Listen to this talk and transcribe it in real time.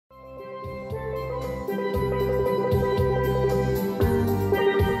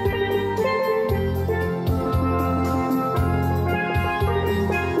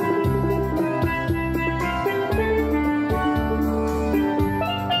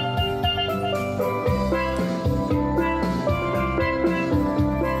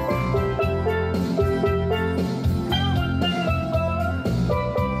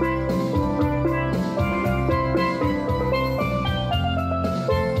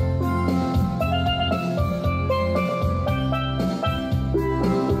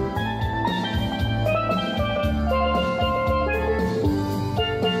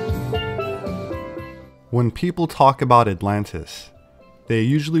When people talk about Atlantis, they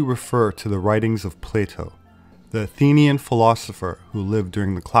usually refer to the writings of Plato, the Athenian philosopher who lived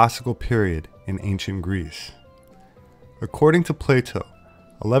during the classical period in ancient Greece. According to Plato,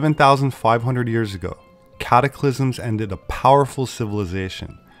 11,500 years ago, cataclysms ended a powerful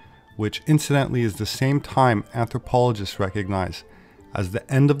civilization, which incidentally is the same time anthropologists recognize as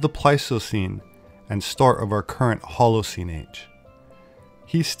the end of the Pleistocene and start of our current Holocene age.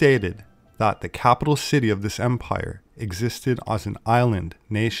 He stated that the capital city of this empire existed as an island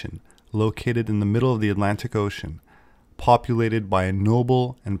nation located in the middle of the Atlantic Ocean, populated by a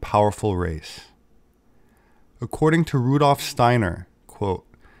noble and powerful race. According to Rudolf Steiner, quote,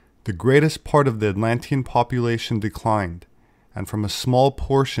 "The greatest part of the Atlantean population declined, and from a small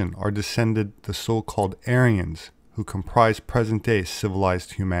portion are descended the so-called Aryans, who comprise present-day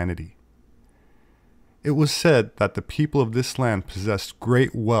civilized humanity." It was said that the people of this land possessed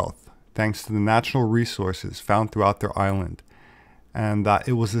great wealth thanks to the natural resources found throughout their island, and that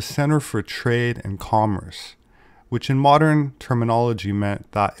it was a center for trade and commerce, which in modern terminology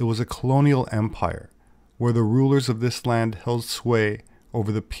meant that it was a colonial empire, where the rulers of this land held sway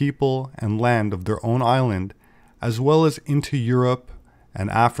over the people and land of their own island, as well as into Europe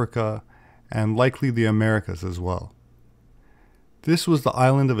and Africa, and likely the Americas as well. This was the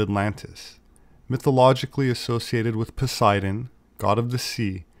island of Atlantis, mythologically associated with Poseidon, god of the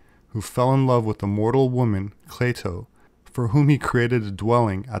sea, who fell in love with the mortal woman, Cleito, for whom he created a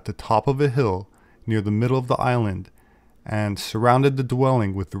dwelling at the top of a hill near the middle of the island, and surrounded the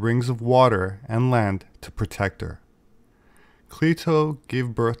dwelling with rings of water and land to protect her. Cleito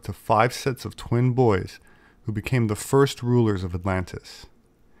gave birth to 5 sets of twin boys who became the first rulers of Atlantis.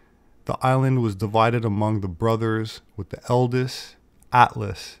 The island was divided among the brothers, with the eldest,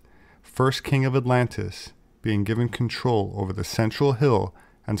 Atlas, first king of Atlantis, being given control over the central hill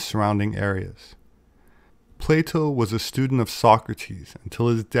and surrounding areas. Plato was a student of Socrates until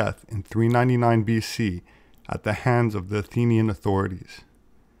his death in 399 BC at the hands of the Athenian authorities.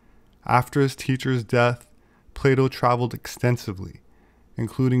 After his teacher's death, Plato traveled extensively,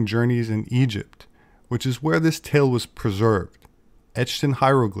 including journeys in Egypt, which is where this tale was preserved, etched in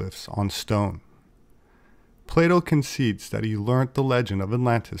hieroglyphs on stone. Plato concedes that he learnt the legend of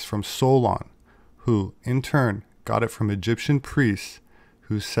Atlantis from Solon, who, in turn, got it from Egyptian priests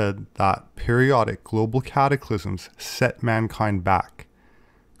who said that periodic global cataclysms set mankind back,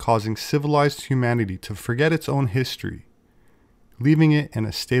 causing civilized humanity to forget its own history, leaving it in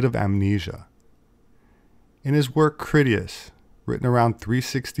a state of amnesia. In his work Critias, written around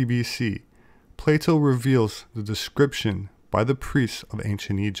 360 BC, Plato reveals the description by the priests of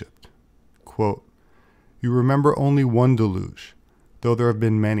ancient Egypt. Quote, "You remember only one deluge, though there have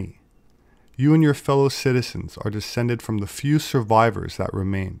been many. You and your fellow citizens are descended from the few survivors that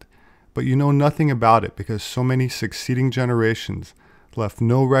remained, but you know nothing about it because so many succeeding generations left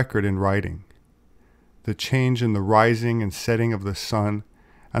no record in writing. The change in the rising and setting of the sun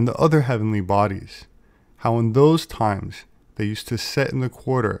and the other heavenly bodies, how in those times they used to set in the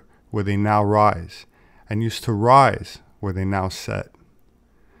quarter where they now rise, and used to rise where they now set.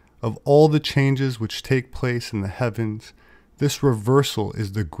 Of all the changes which take place in the heavens, this reversal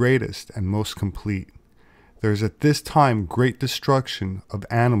is the greatest and most complete. There is at this time great destruction of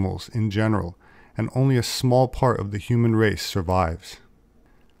animals in general, and only a small part of the human race survives.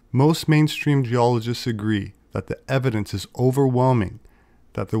 Most mainstream geologists agree that the evidence is overwhelming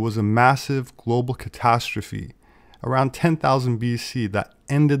that there was a massive global catastrophe around 10,000 BC that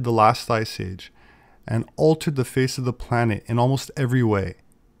ended the last ice age and altered the face of the planet in almost every way.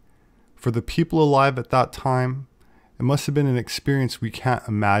 For the people alive at that time, it must have been an experience we can't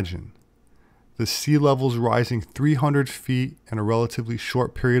imagine. The sea levels rising 300 feet in a relatively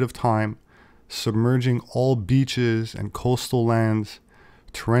short period of time, submerging all beaches and coastal lands,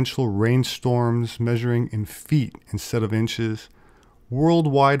 torrential rainstorms measuring in feet instead of inches,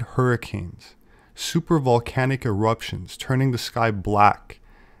 worldwide hurricanes, supervolcanic eruptions turning the sky black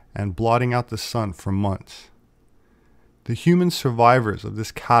and blotting out the sun for months. The human survivors of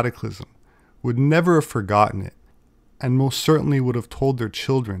this cataclysm would never have forgotten it, and most certainly would have told their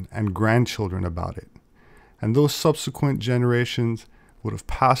children and grandchildren about it, and those subsequent generations would have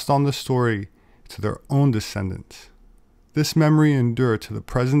passed on the story to their own descendants. This memory endured to the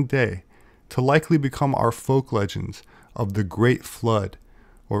present day to likely become our folk legends of the Great Flood,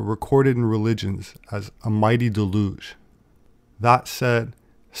 or recorded in religions as a mighty deluge. That said,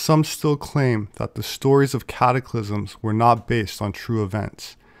 some still claim that the stories of cataclysms were not based on true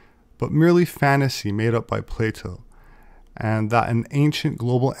events, but merely fantasy made up by Plato, and that an ancient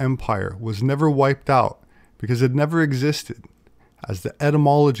global empire was never wiped out because it never existed, as the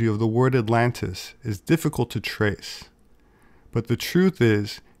etymology of the word Atlantis is difficult to trace. But the truth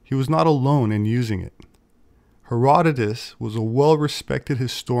is, he was not alone in using it. Herodotus was a well-respected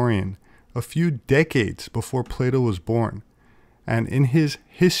historian a few decades before Plato was born, and in his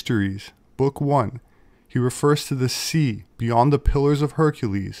Histories, Book 1, he refers to the sea beyond the Pillars of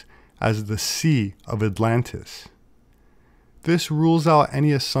Hercules as the Sea of Atlantis. This rules out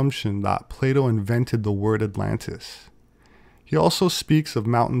any assumption that Plato invented the word Atlantis. He also speaks of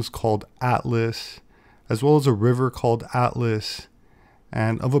mountains called Atlas, as well as a river called Atlas,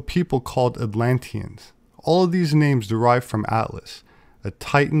 and of a people called Atlanteans. All of these names derive from Atlas, a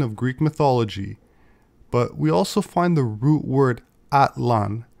titan of Greek mythology, but we also find the root word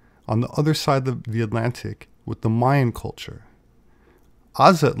Atlan on the other side of the Atlantic with the Mayan culture.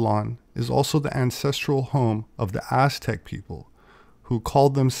 Azatlan is also the ancestral home of the Aztec people, who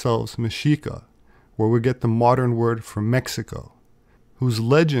called themselves Mexica, where we get the modern word for Mexico, whose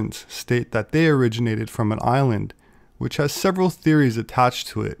legends state that they originated from an island which has several theories attached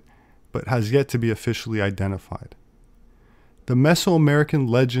to it, but has yet to be officially identified. The Mesoamerican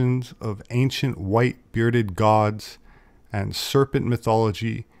legends of ancient white-bearded gods and serpent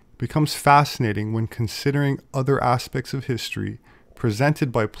mythology becomes fascinating when considering other aspects of history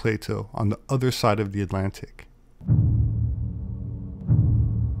presented by Plato on the other side of the Atlantic.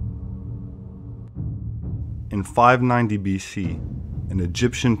 In 590 BC, an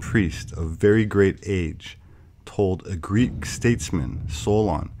Egyptian priest of very great age told a Greek statesman,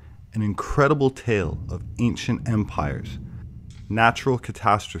 Solon, an incredible tale of ancient empires, natural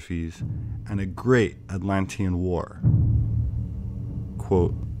catastrophes, and a great Atlantean war.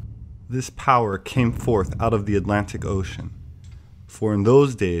 Quote, "This power came forth out of the Atlantic Ocean, for in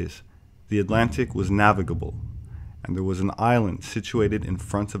those days the Atlantic was navigable, and there was an island situated in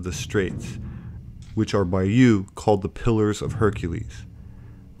front of the straits, which are by you called the Pillars of Hercules.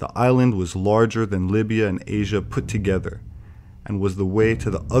 The island was larger than Libya and Asia put together, and was the way to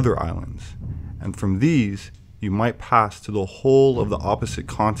the other islands, and from these you might pass to the whole of the opposite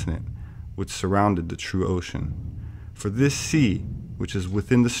continent which surrounded the true ocean. For this sea, which is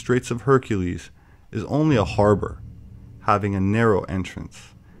within the Straits of Hercules, is only a harbor, having a narrow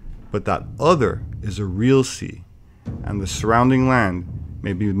entrance, but that other is a real sea, and the surrounding land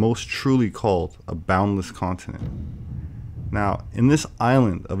may be most truly called a boundless continent. Now, in this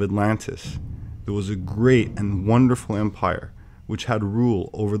island of Atlantis, there was a great and wonderful empire which had rule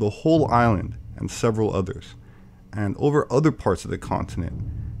over the whole island and several others, and over other parts of the continent.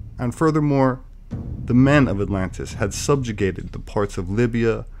 And furthermore, the men of Atlantis had subjugated the parts of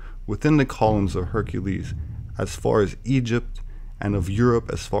Libya within the columns of Hercules as far as Egypt, and of Europe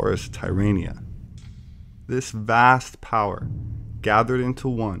as far as Tyrrhenia. This vast power, gathered into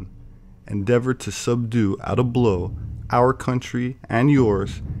one, endeavored to subdue at a blow our country and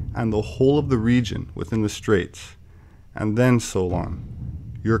yours and the whole of the region within the straits. And then, Solon,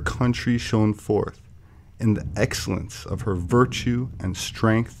 your country shone forth in the excellence of her virtue and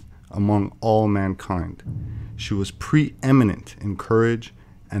strength among all mankind. She was preeminent in courage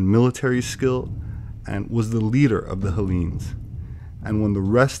and military skill, and was the leader of the Hellenes. And when the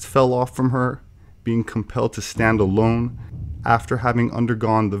rest fell off from her, being compelled to stand alone, after having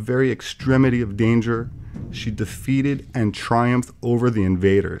undergone the very extremity of danger, she defeated and triumphed over the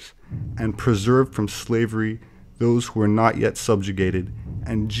invaders, and preserved from slavery those who were not yet subjugated,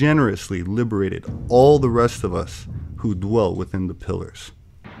 and generously liberated all the rest of us who dwell within the pillars.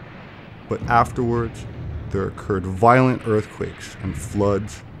 But afterwards, there occurred violent earthquakes and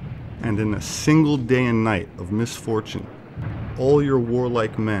floods, and in a single day and night of misfortune, all your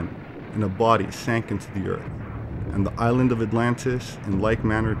warlike men in a body sank into the earth, and the island of Atlantis in like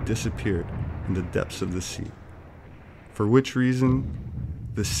manner disappeared in the depths of the sea. For which reason,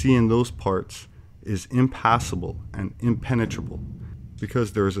 the sea in those parts is impassable and impenetrable,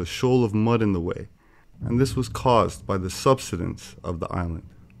 because there is a shoal of mud in the way, and this was caused by the subsidence of the island.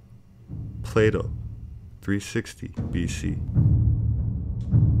 Plato, 360 BC.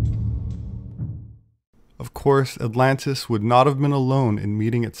 Of course, Atlantis would not have been alone in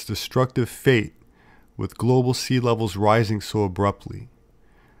meeting its destructive fate with global sea levels rising so abruptly.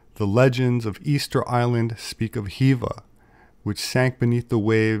 The legends of Easter Island speak of Hiva, which sank beneath the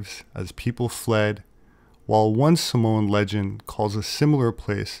waves as people fled, while one Samoan legend calls a similar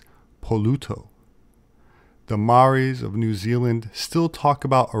place Poluto. The Maoris of New Zealand still talk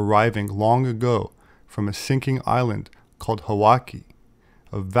about arriving long ago from a sinking island called Hawaii,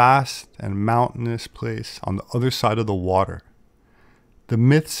 a vast and mountainous place on the other side of the water. The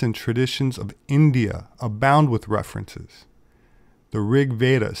myths and traditions of India abound with references. The Rig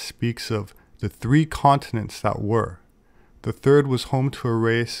Veda speaks of the 3 continents that were, The third was home to a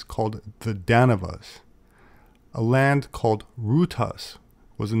race called the Danavas. A land called Rutas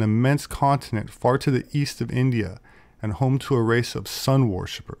was an immense continent far to the east of India and home to a race of sun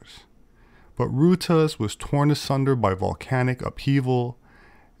worshippers. But Rutas was torn asunder by volcanic upheaval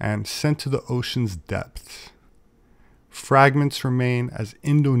and sent to the ocean's depths. Fragments remain as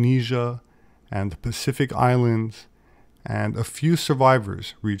Indonesia and the Pacific Islands, and a few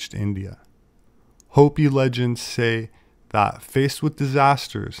survivors reached India. Hopi legends say that faced with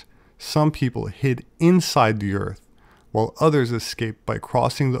disasters, some people hid inside the earth, while others escaped by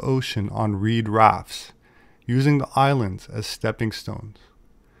crossing the ocean on reed rafts, using the islands as stepping stones.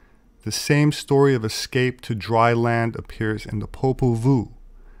 The same story of escape to dry land appears in the Popol Vuh,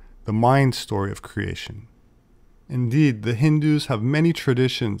 the Mayan story of creation. Indeed, the Hindus have many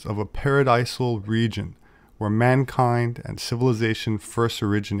traditions of a paradisal region where mankind and civilization first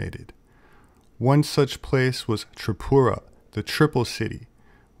originated. One such place was Tripura, the Triple City,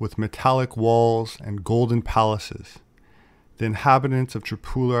 with metallic walls and golden palaces. The inhabitants of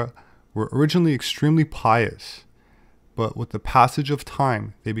Tripura were originally extremely pious, but with the passage of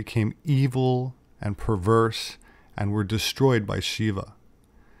time, they became evil and perverse and were destroyed by Shiva.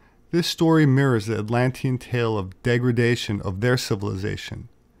 This story mirrors the Atlantean tale of degradation of their civilization.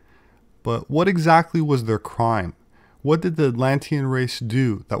 But what exactly was their crime? What did the Atlantean race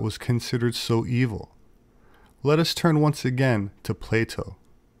do that was considered so evil? Let us turn once again to Plato.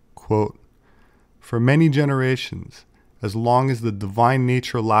 Quote, "For many generations, as long as the divine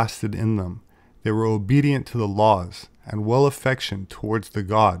nature lasted in them, they were obedient to the laws and well affectioned towards the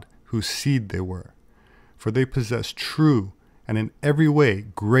God whose seed they were, for they possessed true and in every way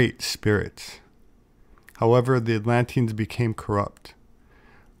great spirits. However, the Atlanteans became corrupt.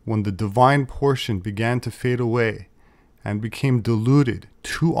 When the divine portion began to fade away and became diluted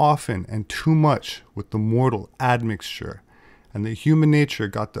too often and too much with the mortal admixture, and the human nature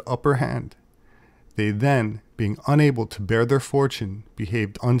got the upper hand, they then, being unable to bear their fortune,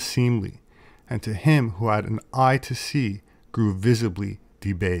 behaved unseemly, and to him who had an eye to see grew visibly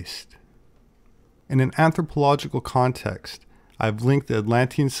debased." In an anthropological context, I've linked the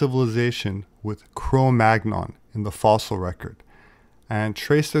Atlantean civilization with Cro-Magnon in the fossil record, and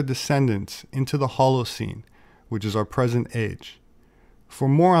traced their descendants into the Holocene, which is our present age. For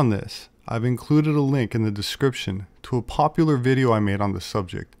more on this, I've included a link in the description to a popular video I made on the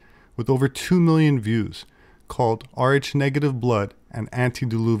subject with over 2 million views called Rh-Negative Blood and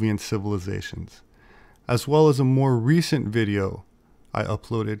Antediluvian Civilizations, as well as a more recent video I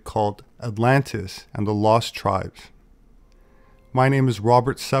uploaded called Atlantis and the Lost Tribes. My name is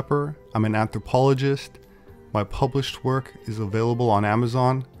Robert SEPEHR. I'm an anthropologist. My published work is available on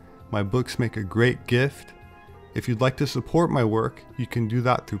Amazon. My books make a great gift. If you'd like to support my work, you can do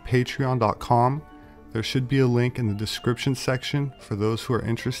that through patreon.com. There should be a link in the description section for those who are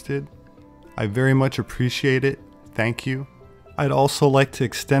interested. I very much appreciate it. Thank you. I'd also like to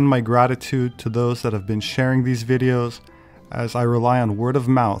extend my gratitude to those that have been sharing these videos, as I rely on word of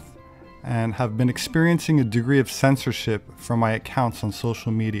mouth and have been experiencing a degree of censorship from my accounts on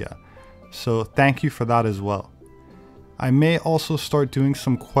social media. So thank you for that as well. I may also start doing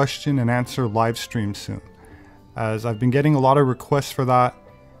some question and answer live streams soon, as I've been getting a lot of requests for that,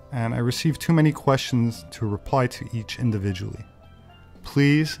 and I receive too many questions to reply to each individually.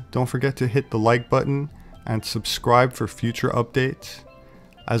 Please don't forget to hit the like button and subscribe for future updates.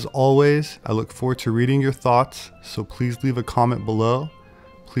 As always, I look forward to reading your thoughts, so please leave a comment below.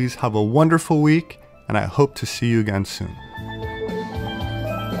 Please have a wonderful week, and I hope to see you again soon.